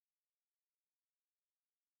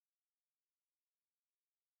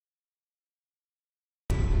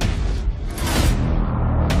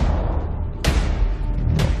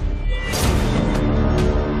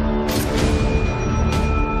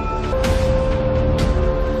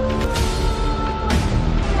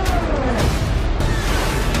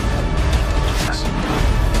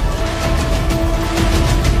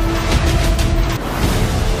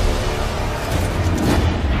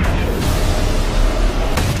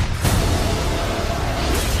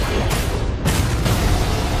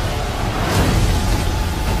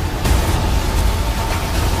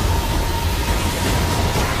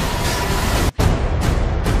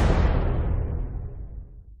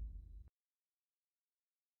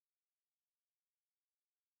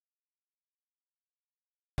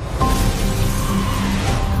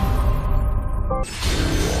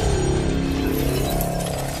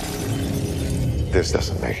This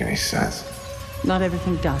doesn't make any sense. Not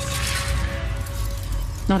everything does.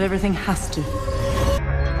 Not everything has to.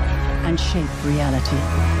 And shape reality.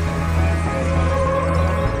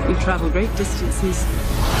 You travel great distances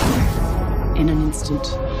in an instant.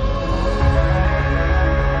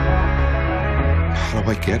 How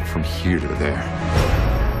do I get from here to there?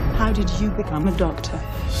 How did you become a doctor?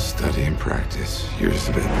 Study and practice. Years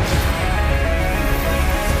of it.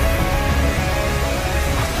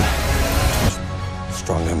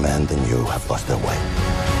 Stronger men than you have lost their way.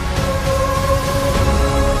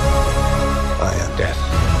 I am death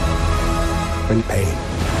and pain.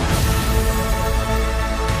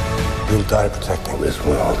 You'll die protecting this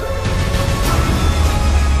world.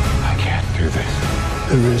 I can't do this.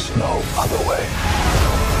 There is no other way.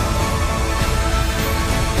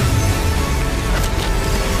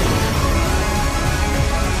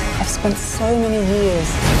 I've spent so many years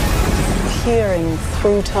peering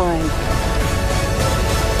through time,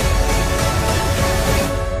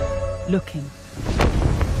 looking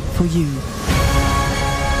for you.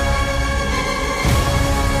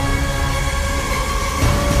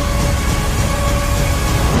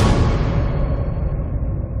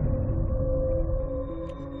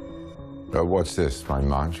 What's this, my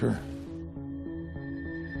mantra?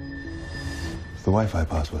 It's the Wi-Fi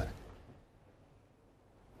password.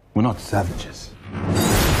 We're not savages.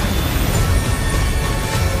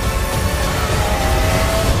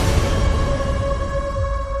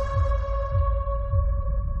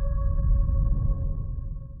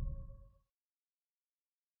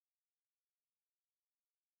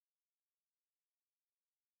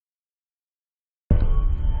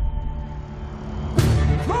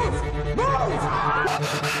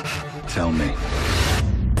 Tell me.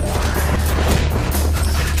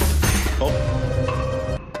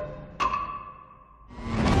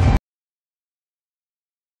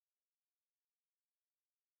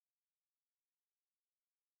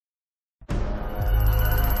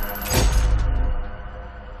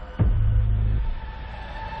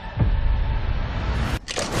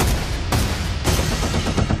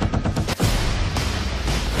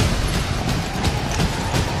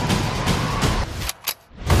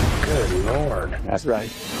 Good Lord. That's right.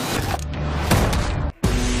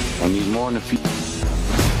 I need more than a few.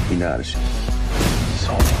 He noticed.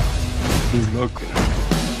 So he's looking.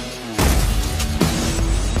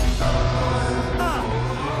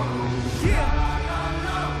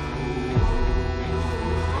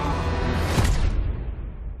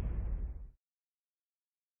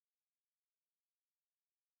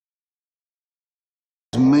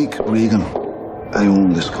 To make Regan, I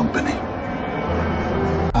own this company.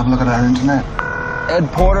 Have a look at our internet. Ed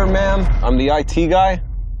Porter, ma'am. I'm the IT guy.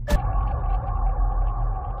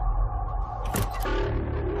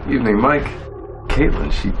 Evening, Mike.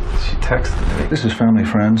 Caitlin, she texted me. This is family,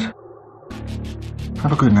 friends.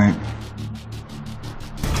 Have a good night.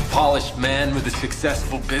 Polished man with a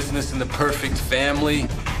successful business and the perfect family.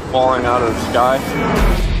 Falling out of the sky.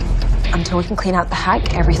 Until we can clean out the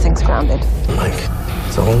hack, everything's grounded. Mike,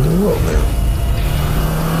 it's a whole new world now.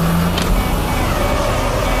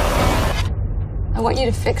 I want you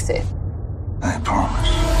to fix it. I promise.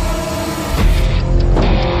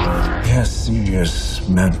 He has serious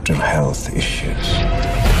mental health issues.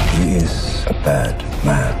 He is a bad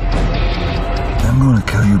man. I'm going to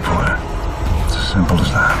kill you, Porter. It's as simple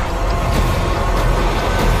as that.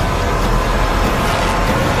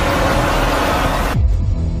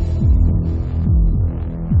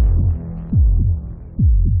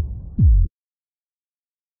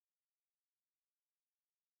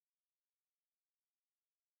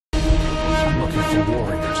 I'm looking for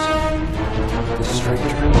warriors. The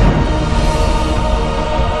stranger.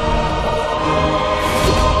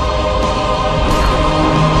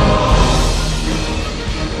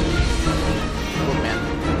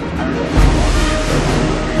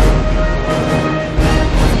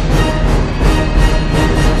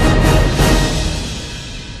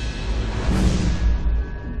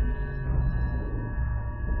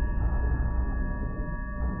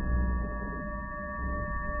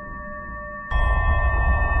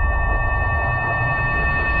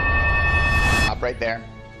 Right there,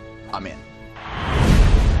 I'm in.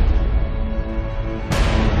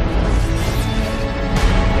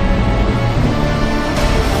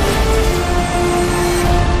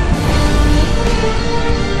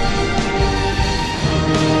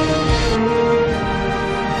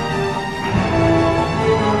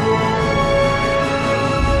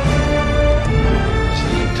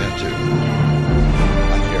 Strangers.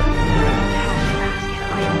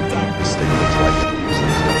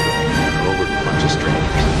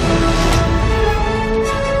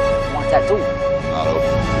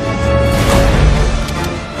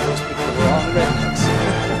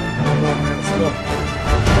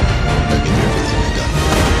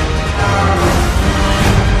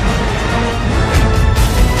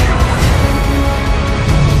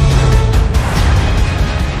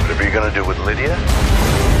 gonna do with Lydia?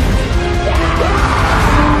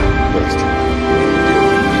 First.